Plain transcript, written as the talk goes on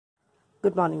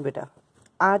Good morning बेटा।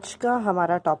 आज का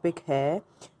हमारा टॉपिक है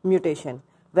म्यूटेशन।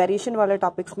 वेरिएशन वाले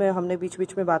टॉपिक्स में हमने बीच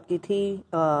बीच में बात की थी,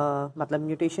 मतलब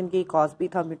म्यूटेशन की कॉज भी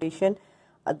था म्यूटेशन।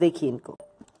 देखिए इनको,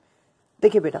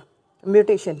 देखिए बेटा,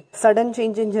 mutation sudden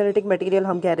change in genetic material.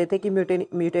 हम कह रहे थे कि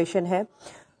म्यूटेशन है,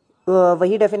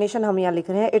 वही डेफिनेशन हम यहाँ लिख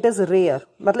रहे हैं। इट इज़ रेयर,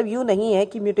 मतलब यूँ नहीं है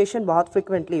कि म्यूटेशन बहुत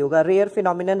फ्रिक्वेंटली होगा। रेयर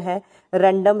फिनोमिनन है,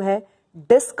 रैंडम है,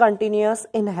 डिसकंटिन्यूअस,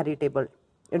 इनहेरिटेबल।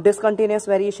 डिसकंटिन्यूअस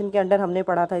वेरिएशन के अंडर हमने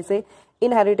पढ़ा था इसे।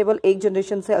 इनहेरिटेबल, एक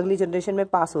जनरेशन से अगली जनरेशन में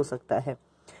पास हो सकता है।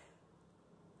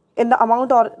 इन द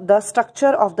अमाउंट और the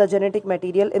structure of the genetic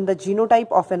material in the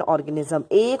genotype of an organism.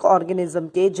 एक ऑर्गेनिज्म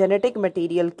के जेनेटिक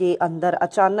मटेरियल के अंदर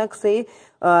अचानक से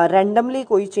रैंडमली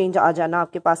कोई चेंज आ जाना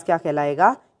आपके पास क्या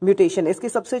कहलाएगा? म्यूटेशन। इसकी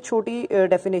सबसे छोटी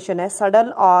डेफिनेशन है सडन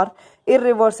और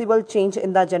irreversible change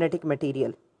in the genetic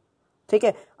material. ठीक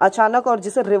है, अचानक और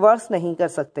जिसे रिवर्स नहीं कर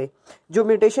सकते। जो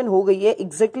म्यूटेशन हो गई है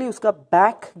एग्जैक्टली उसका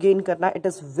बैक गेन करना it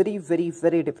is very very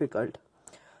very difficult.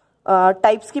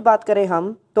 Types की बात करें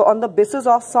हम तो on the basis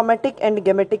of somatic and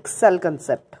gametic cell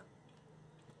concept.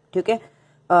 ठीक है,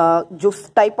 जो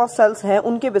टाइप ऑफ सेल्स हैं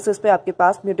उनके बेसिस पे आपके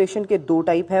पास म्यूटेशन के दो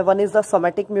टाइप है। One is the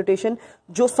somatic mutation,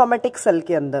 जो सोमेटिक सेल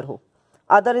के अंदर हो।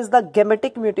 Other is the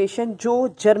gametic mutation,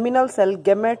 जो जर्मिनल सेल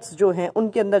गेमेट्स जो हैं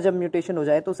उनके अंदर जब म्यूटेशन हो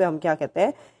जाए तो उसे हम क्या कहते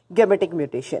हैं? Gametic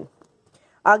mutation.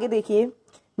 आगे देखिए,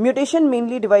 mutation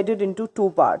mainly divided into two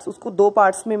parts. उसको दो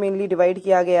पार्ट्स में मेनली डिवाइड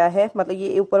किया गया है। मतलब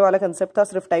ये ऊपर वाला कंसेप्ट था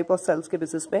सिर्फ टाइप ऑफ सेल्स के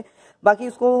बेसिस पे। बाकी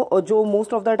उसको जो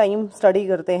most of the time study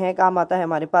करते हैं, काम आता है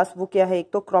हमारे पास, वो क्या है? एक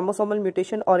तो क्रोमोसोमल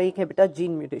म्यूटेशन और एक है बेटा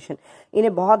जीन म्यूटेशन।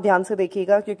 इन्हें बहुत ध्यान से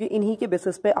देखिएगा क्योंकि इन्हीं के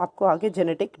बेसिस पे आपको आगे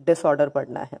जेनेटिक डिसऑर्डर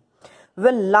पढ़ना है।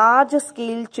 When large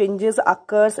scale changes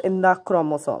occurs in the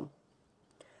chromosome,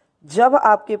 जब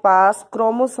आपके पास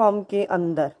क्रोमोसोम के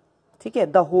अंदर, ठीक है,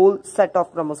 the whole set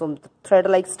of chromosome, thread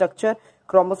like structure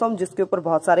chromosome जिसके ऊपर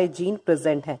बहुत सारे जीन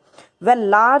प्रेजेंट हैं। When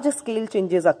large scale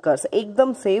changes occurs,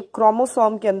 एकदम से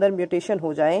क्रोमोसोम के अंदर म्यूटेशन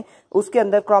हो जाए, उसके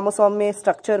अंदर क्रोमोसोम में,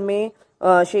 स्ट्रक्चर में,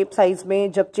 शेप साइज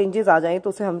में जब चेंजेस आ जाए तो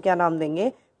उसे हम क्या नाम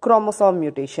देंगे? Chromosome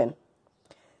mutation.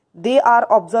 They are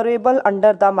observable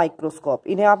under the microscope.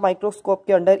 इन्हें आप माइक्रोस्कोप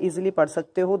के अंडर इजिली पढ़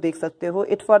सकते हो, देख सकते हो।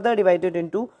 It further divided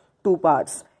into two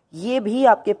parts. ये भी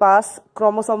आपके पास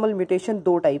क्रोमोसोमल म्यूटेशन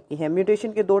दो टाइप की है।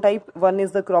 म्यूटेशन के दो type, one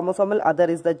is the chromosomal, other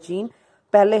is the gene.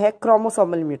 पहले है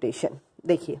क्रोमोसोमल म्यूटेशन।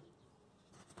 देखिए,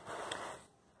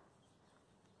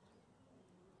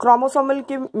 क्रोमोसोमल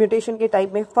के म्यूटेशन के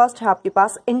टाइप में फर्स्ट है आपके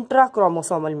पास इंट्रा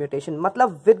क्रोमोसोमल म्यूटेशन,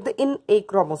 मतलब विद इन एक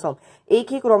क्रोमोसोम,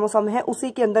 एक ही क्रोमोसोम है उसी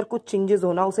के अंदर कुछ चेंजेस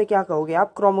होना, उसे क्या कहोगे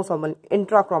आप? Chromosomal,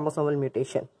 intra chromosomal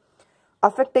mutation.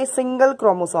 Affect a single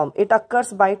chromosome, it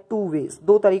occurs by two ways.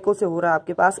 दो तरीकों से हो रहा है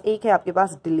आपके पास। एक है आपके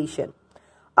पास deletion.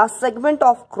 A segment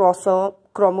of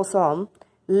chromosome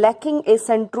lacking A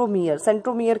centromere.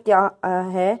 Centromere क्या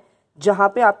है? जहां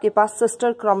पे आपके पास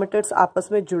सिस्टर क्रोमेटिड्स आपस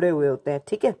में जुड़े हुए होते हैं।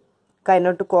 ठीक है,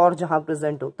 काइनेटोकोर जहां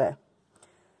प्रेजेंट होता है।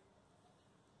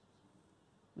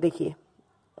 देखिए,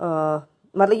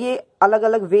 मतलब ये अलग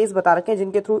अलग वेज बता रखे हैं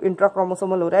जिनके थ्रू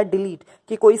इंट्राक्रोमोसोमल हो रहा है डिलीट,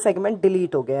 कि कोई सेगमेंट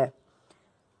डिलीट हो गया है।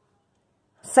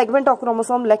 Segment of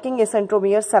chromosome lacking A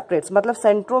centromere separates, मतलब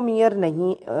सेंट्रोमियर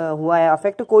नहीं हुआ है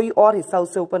अफेक्ट, कोई और हिस्सा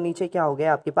उससे ऊपर नीचे क्या हो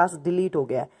गया आपके पास? डिलीट हो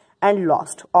गया है। एंड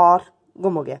लॉस्ट, और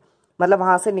गुम हो गया, मतलब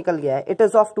वहां से निकल गया है। It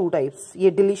is of two types.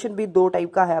 ये डिलीशन भी दो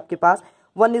टाइप का है आपके पास।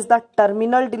 One is the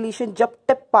terminal deletion, जब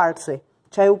टिप पार्ट से,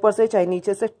 चाहे ऊपर से चाहे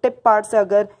नीचे से, टिप पार्ट से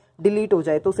अगर डिलीट हो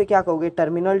जाए तो उसे क्या कहोगे?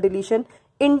 Terminal deletion.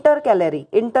 इंटरकैलरी,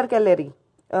 इंटरकैलरी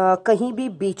कहीं भी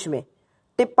बीच में,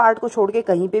 टिप पार्ट को छोड़ के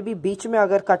कहीं पे भी बीच में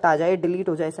अगर कट आ जाए, डिलीट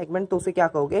हो जाए सेगमेंट, तो उसे क्या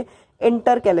कहोगे?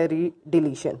 Intercalary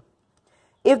deletion.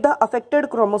 If the affected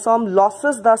chromosome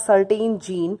losses the certain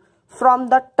gene from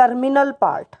the terminal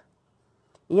part,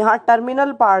 यहां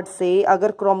टर्मिनल पार्ट से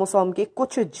अगर क्रोमोसोम के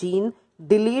कुछ जीन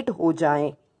डिलीट हो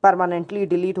जाएं, परमानेंटली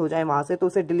डिलीट हो जाए वहां से, तो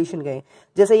उसे डिलीशन गए।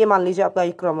 जैसे ये मान लीजिए आपका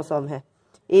एक क्रोमोसोम है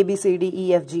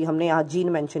ABCDEFG, हमने यहाँ जीन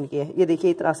मेंशन किया है। ये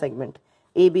देखिए इतना सेगमेंट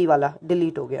AB वाला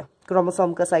डिलीट हो गया,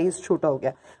 क्रोमोसोम का साइज छोटा हो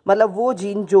गया। मतलब वो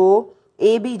जीन, जो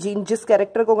AB जीन जिस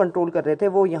कैरेक्टर को कंट्रोल कर रहे थे,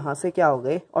 वो यहाँ से क्या हो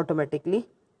गए? ऑटोमेटिकली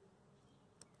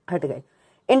हट गए।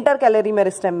 इंटरकैलरी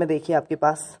मेरिस्टेम में देखिए आपके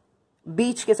पास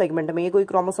बीच के सेगमेंट में, ये कोई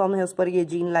क्रोमोसोम है उस पर ये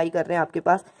जीन लाई कर रहे हैं आपके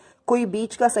पास, कोई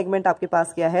बीच का सेगमेंट आपके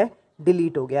पास क्या है?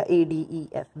 डिलीट हो गया।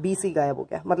 ADEF, BC गायब हो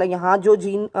गया। मतलब यहाँ जो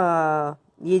जीन,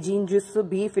 ये जीन जिस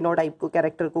भी फिनोटाइप को,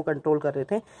 कैरेक्टर को कंट्रोल कर रहे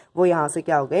थे, वो यहाँ से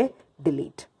क्या हो गए?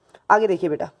 डिलीट। आगे देखिए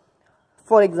बेटा,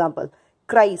 फॉर एग्जाम्पल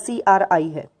क्राई, CRI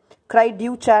है, cry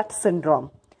due chat syndrome.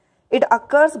 It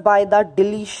occurs by the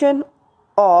deletion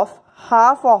of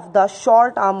half of the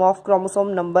short arm of chromosome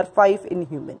number 5 in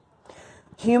human.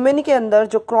 Human के अंदर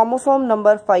जो क्रोमोसोम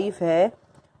नंबर 5 है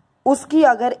उसकी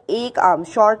अगर एक आर्म,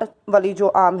 शॉर्ट वाली जो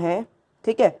आर्म है,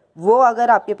 ठीक है, वो अगर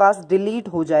आपके पास डिलीट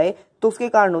हो जाए तो उसके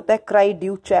कारण होता है क्राई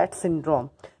ड्यू चैट सिंड्रोम।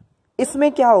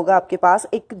 इसमें क्या होगा, आपके पास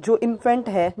एक जो इन्फेंट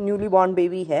है, न्यूली बॉर्न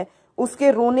बेबी है,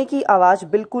 उसके रोने की आवाज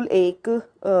बिल्कुल एक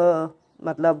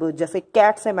मतलब जैसे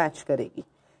कैट से मैच करेगी,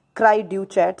 क्राई ड्यू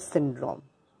चैट सिंड्रोम,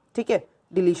 ठीक है,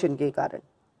 डिलीशन के कारण।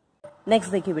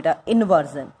 नेक्स्ट देखिए बेटा,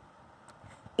 इन्वर्जन,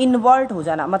 इन्वर्ट हो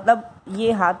जाना, मतलब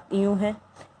ये हाथ यूं है,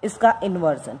 इसका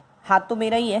इन्वर्जन, हाथ तो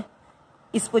मेरा ही है,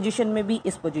 इस पोजीशन में भी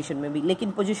इस पोजीशन में भी,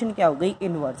 लेकिन पोजीशन क्या हो गई,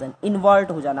 इन्वर्जन, इन्वर्ट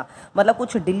हो जाना, मतलब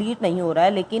कुछ डिलीट नहीं हो रहा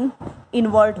है लेकिन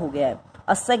इन्वर्ट हो गया है।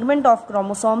 A segment of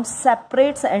chromosome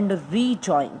separates and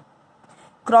rejoin,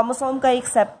 chromosome का एक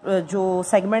जो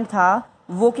सेगमेंट था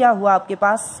वो क्या हुआ आपके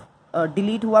पास,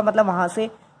 डिलीट हुआ, मतलब वहां से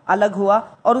अलग हुआ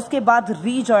और उसके बाद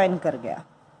रीजॉइन कर गया,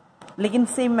 लेकिन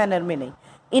सेम मैनर में नहीं,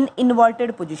 इन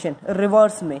इन्वर्टेड पोजीशन,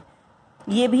 रिवर्स में।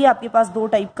 ये भी आपके पास दो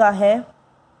टाइप का है,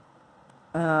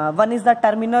 one is the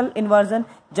terminal inversion,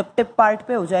 जब टिप पार्ट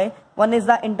पे हो जाए, वन इज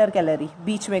द इंटरकैलरी,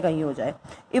 बीच में कहीं हो जाए।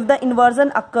 If the inversion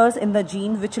occurs in the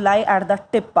gene which lie at the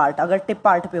tip part, अगर टिप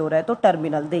पार्ट पे हो रहा है तो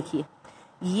टर्मिनल। देखिए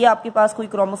ये आपके पास कोई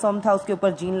क्रोमोसोम था, उसके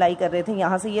ऊपर जीन लाई कर रहे थे,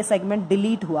 यहां से ये सेगमेंट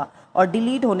डिलीट हुआ और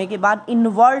डिलीट होने के बाद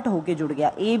इन्वर्ट होके जुड़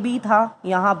गया, ए बी था,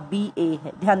 यहाँ बी ए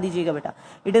है, ध्यान दीजिएगा बेटा,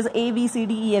 it is A B C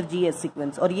D E F G S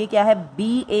sequence, और ये क्या है,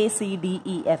 बी ए C D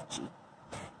E F G.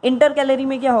 Intercalary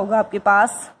में क्या होगा आपके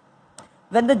पास,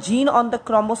 when the gene on the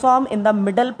chromosome in the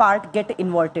middle part get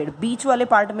inverted, बीच वाले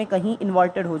पार्ट में कहीं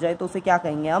इन्वर्टेड हो जाए तो उसे क्या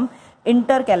कहेंगे हम,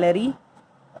 इंटरकैलरी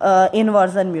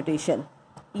इन्वर्जन म्यूटेशन।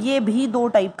 ये भी दो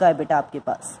टाइप का है बेटा आपके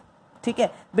पास, ठीक है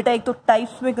बेटा, एक तो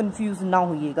टाइप्स में कंफ्यूज ना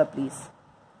होइएगा प्लीज,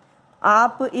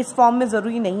 आप इस फॉर्म में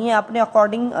जरूरी नहीं है, आपने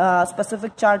अकॉर्डिंग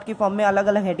स्पेसिफिक चार्ट की फॉर्म में अलग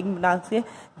अलग हेडिंग बना के,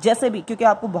 जैसे भी, क्योंकि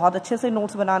आपको बहुत अच्छे से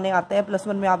नोट्स बनाने आते हैं,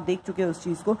 +1 में आप देख चुके हो उस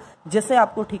चीज को, जैसे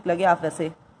आपको ठीक लगे आप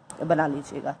वैसे बना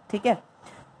लीजिएगा, ठीक है।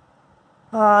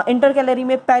 इंटरकैलरी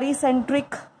में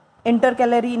पेरीसेंट्रिक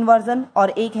इंटरकैलरी इन्वर्जन और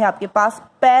एक है आपके पास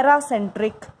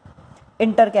पैरासेंट्रिक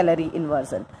इंटरकैलरी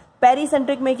इन्वर्जन।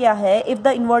 पेरीसेंट्रिक में क्या है, if the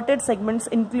inverted segments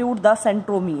include the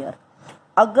centromere,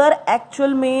 अगर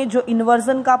एक्चुअल में जो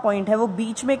इन्वर्जन का पॉइंट है वो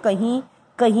बीच में कहीं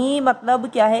कहीं मतलब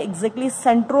क्या है एग्जैक्टली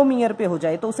सेंट्रोमियर पे हो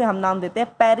जाए तो उसे हम नाम देते हैं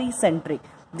पेरीसेंट्रिक।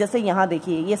 जैसे यहाँ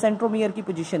देखिए ये सेंट्रोमियर की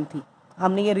पोजीशन थी,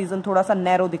 हमने ये रीजन थोड़ा सा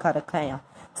नैरो दिखा रखा है यहाँ,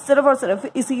 सिर्फ और सिर्फ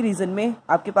इसी रीजन में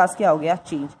आपके पास क्या हो गया,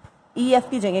 चेंज, ई एफ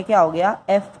की जगह क्या हो गया,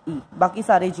 एफ ई, बाकी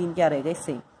सारे जीन क्या रह गए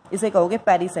सेम, इसे कहोगे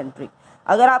पेरीसेंट्रिक।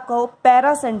 अगर आप कहो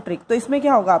पैरासेंट्रिक तो इसमें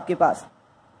क्या होगा आपके पास,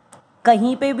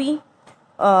 कहीं पे भी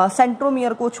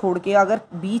सेंट्रोमियर को छोड़ के अगर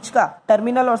बीच का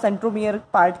टर्मिनल और सेंट्रोमियर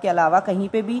पार्ट के अलावा कहीं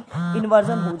पे भी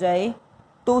इन्वर्जन हो जाए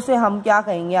तो उसे हम क्या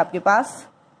कहेंगे आपके पास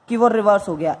कि वो रिवर्स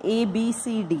हो गया, ए बी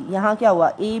सी डी, यहाँ क्या हुआ,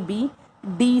 ए बी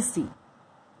डी सी,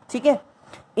 ठीक है।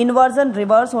 इन्वर्जन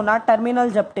रिवर्स होना, टर्मिनल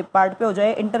जब टिप पार्ट पे हो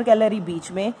जाए, इंटरकैलरी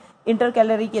बीच में,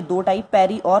 इंटरकैलरी के दो टाइप,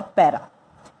 पैरी और पैरा,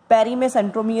 पैरी में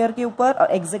सेंट्रोमियर के ऊपर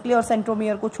और एग्जैक्टली और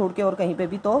सेंट्रोमियर को छोड़ के और कहीं पे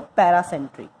भी तो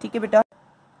पैरासेंट्रिक, ठीक है बेटा।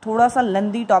 थोड़ा सा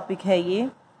लेंदी टॉपिक है ये,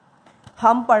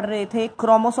 हम पढ़ रहे थे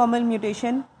क्रोमोसोमल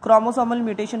म्यूटेशन, क्रोमोसोमल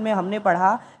म्यूटेशन में हमने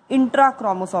पढ़ा इंट्रा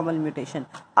क्रोमोसोमल म्यूटेशन,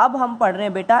 अब हम पढ़ रहे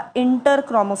हैं बेटा इंटर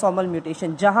क्रोमोसोमल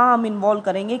म्यूटेशन, जहां हम इन्वॉल्व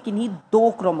करेंगे किन्हीं दो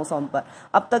क्रोमोसोम पर,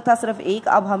 अब तक था सिर्फ एक,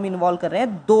 अब हम इन्वॉल्व कर रहे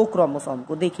हैं दो क्रोमोसोम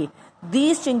को। देखिए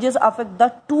these changes affect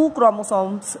the two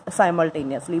chromosomes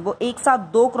simultaneously, वो एक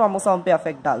साथ दो क्रोमोसोम पे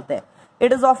अफेक्ट डालते हैं।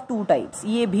 It is of two types,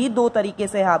 ये भी दो तरीके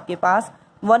से है आपके पास।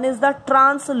 One is the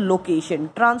translocation,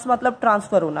 trans मतलब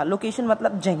ट्रांसफर होना, लोकेशन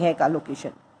मतलब जगह का लोकेशन,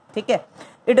 ठीक है।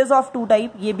 It is of to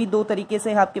type, ये भी दो तरीके से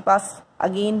है आपके पास।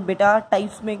 अगेन बेटा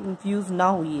टाइप्स में कंफ्यूज ना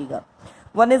होइएगा,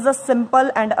 one is the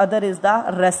simple and other is the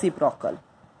reciprocal,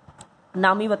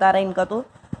 नाम ही बता रहा है इनका। तो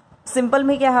सिंपल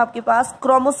में क्या है आपके पास,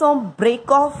 क्रोमोसोम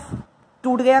ब्रेक ऑफ,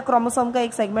 टूट गया क्रोमोसोम का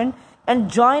एक segment, and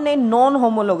join a non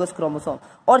homologous chromosome,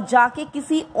 और जाके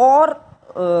किसी और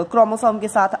क्रोमोसोम के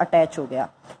साथ अटैच हो गया।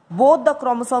 Both the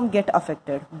chromosome get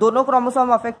affected, दोनों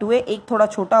क्रोमोसोम अफेक्ट हुए, एक थोड़ा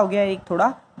छोटा हो गया एक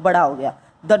थोड़ा बड़ा हो गया।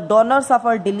 द डोनर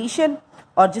सफर डिलीशन,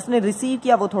 और जिसने रिसीव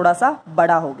किया वो थोड़ा सा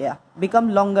बड़ा हो गया, बिकम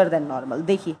लॉन्गर देन नॉर्मल।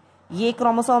 देखिए ये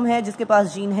क्रोमोसोम है जिसके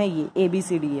पास जीन है ये ए बी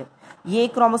सी डी है, ये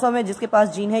क्रोमोसोम है जिसके पास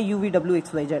जीन है UV W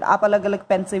x Y Z, आप अलग अलग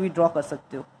पेन से भी ड्रॉ कर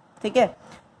सकते हो, ठीक है।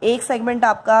 एक सेगमेंट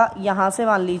आपका यहां से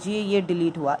मान लीजिए ये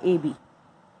डिलीट हुआ ए बी,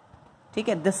 ठीक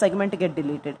है, दिस सेगमेंट गेट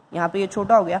डिलीटेड, यहाँ पे ये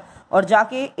छोटा हो गया और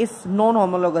जाके इस नॉन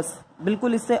होमोलोगस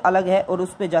बिल्कुल इससे अलग है और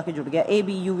उस पे जाके जुड़ गया A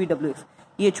B you V W x,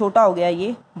 ये छोटा हो गया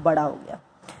ये बड़ा हो गया।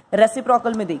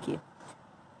 रेसिप्रोकल में देखिए,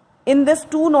 in this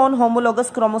to non homologous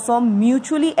chromosome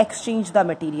mutually exchange the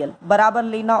material, बराबर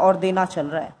लेना और देना चल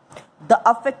रहा है। The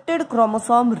affected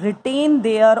chromosome retain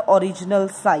their original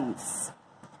size,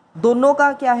 दोनों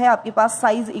का क्या है आपके पास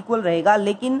साइज इक्वल रहेगा,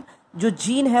 लेकिन जो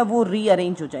जीन है वो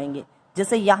रीअरेंज हो जाएंगे।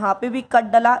 जैसे यहाँ पे भी कट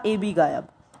डला, ए बी गायब,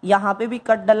 यहाँ पे भी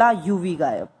कट डला, यू वी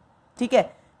गायब, ठीक है।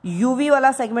 यूवी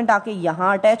वाला सेगमेंट आके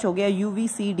यहाँ अटैच हो गया, UV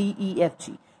C D E F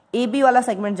G. A B वाला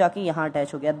सेगमेंट जाके यहाँ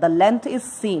अटैच हो गया। The length is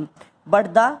same but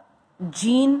the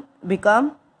gene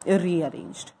become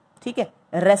rearranged, ठीक है,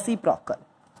 रेसिप्रोकल।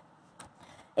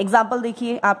 एग्जाम्पल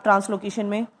देखिए आप ट्रांसलोकेशन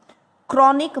में,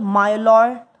 chronic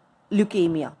myeloid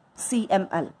leukaemia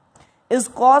CML is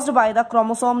caused by the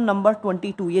chromosome number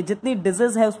 22। ये जितनी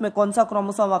डिजीज है उसमें कौन सा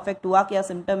क्रोमोसोम अफेक्ट हुआ, क्या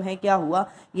सिम्टम है, क्या हुआ,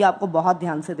 ये आपको बहुत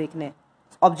ध्यान से देखने हैं।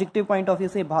 ऑब्जेक्टिव पॉइंट ऑफ व्यू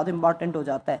से बहुत इंपॉर्टेंट हो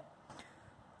जाता है।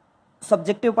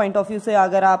 सब्जेक्टिव पॉइंट ऑफ व्यू से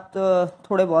अगर आप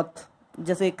थोड़े बहुत,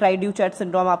 जैसे क्राइड्यू-चैट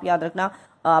सिंड्रोम आप याद रखना,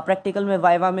 प्रैक्टिकल में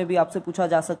वाइवा में भी आपसे पूछा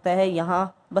जा सकता है।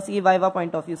 यहाँ बस ये वाइवा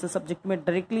पॉइंट ऑफ व्यू से, सब्जेक्ट में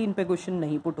डायरेक्टली इन पे क्वेश्चन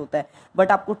नहीं पुट होता है,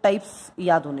 बट आपको टाइप्स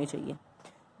याद होने चाहिए।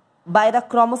 By the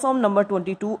chromosome number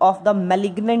 22 of the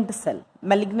malignant cell.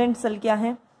 Malignant cell क्या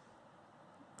है?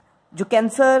 जो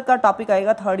कैंसर का टॉपिक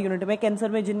आएगा 3rd यूनिट में, कैंसर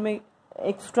में जिनमें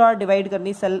एक्स्ट्रा डिवाइड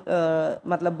करनी सेल,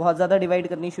 मतलब बहुत ज़्यादा डिवाइड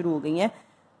करनी शुरू हो गई हैं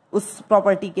उस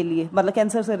प्रॉपर्टी के लिए, मतलब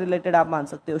कैंसर से रिलेटेड आप मान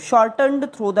सकते हो। Shortened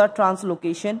through the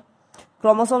translocation,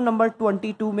 chromosome number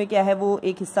 22 में क्या है, वो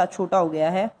एक हिस्सा छोटा हो गया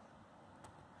है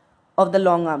of the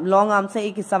long arm. Long arm से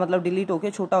एक हिस्सा मतलब डिलीट होकर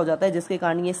छोटा हो जाता है, जिसके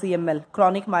कारण ये CML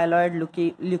chronic myeloid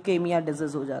leukaemia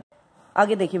disease हो जाता है।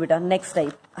 आगे देखिए बेटा, नेक्स्ट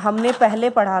टाइप हमने पहले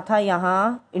पढ़ा था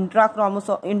यहाँ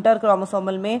इंटर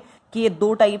क्रोमोसोमल में कि ये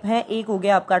 2 टाइप हैं। एक हो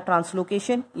गया आपका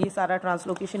ट्रांसलोकेशन, ये सारा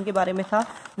ट्रांसलोकेशन के बारे में था।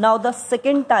 Now the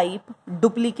second type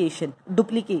duplication,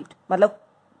 duplicate मतलब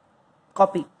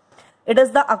copy. It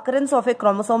is the occurrence of A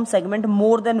chromosome segment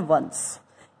more than once.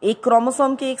 एक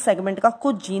क्रोमोसोम के एक सेगमेंट का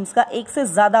कुछ जीन्स का एक से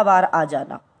ज्यादा बार आ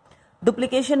जाना।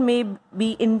 डुप्लीकेशन में बी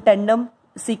इन टेंडम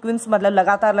सीक्वेंस, मतलब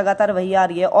लगातार वही आ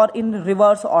रही है, और इन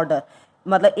रिवर्स ऑर्डर,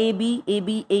 मतलब A B A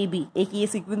B A B, एक ये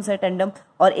सीक्वेंस है टेंडम,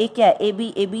 और एक क्या है A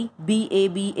B A B B A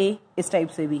B ए, इस टाइप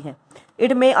से भी है।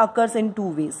 It may occurs in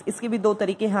 2 veg, इसके भी 2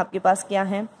 तरीके हैं आपके पास। क्या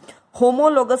है?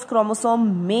 Homologous chromosome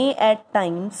may at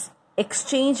times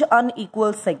exchange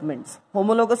unequal segments.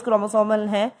 Homologous chromosomal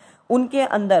है, उनके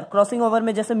अंदर क्रॉसिंग ओवर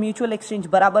में जैसे म्यूचुअल एक्सचेंज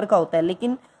बराबर का होता है,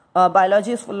 लेकिन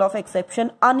biology is full of exception,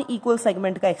 unequal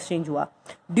segment का एक्सचेंज हुआ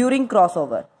during cross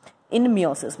over in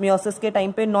meiosis. Meiosis के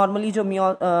टाइम पे नॉर्मली जो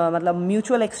मतलब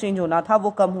म्यूचुअल एक्सचेंज होना था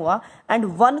वो कम हुआ, एंड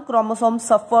 1 क्रोमोसोम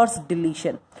सफर्स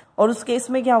डिलीशन। और उस केस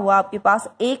में क्या हुआ, आपके पास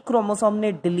एक क्रोमोसोम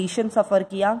ने डिलीशन सफर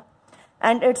किया,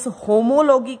 and it's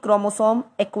homology chromosome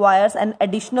acquires an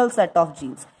additional set of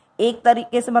jeans. एक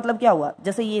तरीके से मतलब क्या हुआ,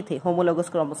 जैसे ये थे होमोलोगस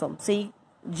क्रोमोसोम, से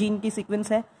जीन की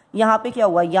सीक्वेंस है, यहाँ पे क्या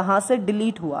हुआ, यहाँ से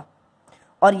डिलीट हुआ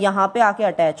और यहाँ पे आके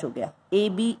अटैच हो गया, ए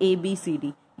बी सी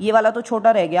डी। ये वाला तो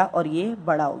छोटा रह गया और ये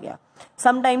बड़ा हो गया।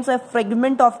 Sometimes a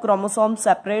fragment of chromosome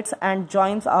separates and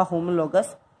joins a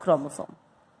homologous chromosome.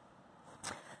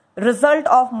 Result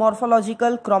of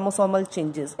morphological chromosomal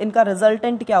changes, इनका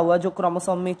रिजल्टेंट क्या हुआ जो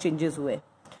क्रोमोसोम में चेंजेस हुए।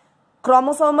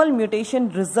 Chromosomal mutation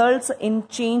results in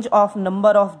change of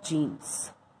number of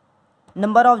jeans.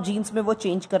 Number of jeans में वो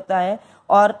change करता है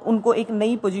और उनको एक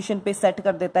नई पोजीशन पे सेट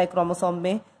कर देता है क्रोमोसोम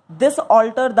में। This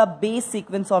alter the base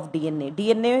sequence of DNA.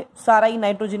 DNA सारा ही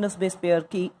नाइट्रोजिनस बेस पेयर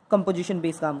की कंपोजिशन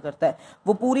बेस काम करता है,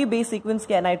 वो पूरी बेस सीक्वेंस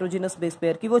क्या है नाइट्रोजिनस बेस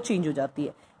पेयर की, वो चेंज हो जाती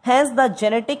है। Hence the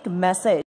genetic message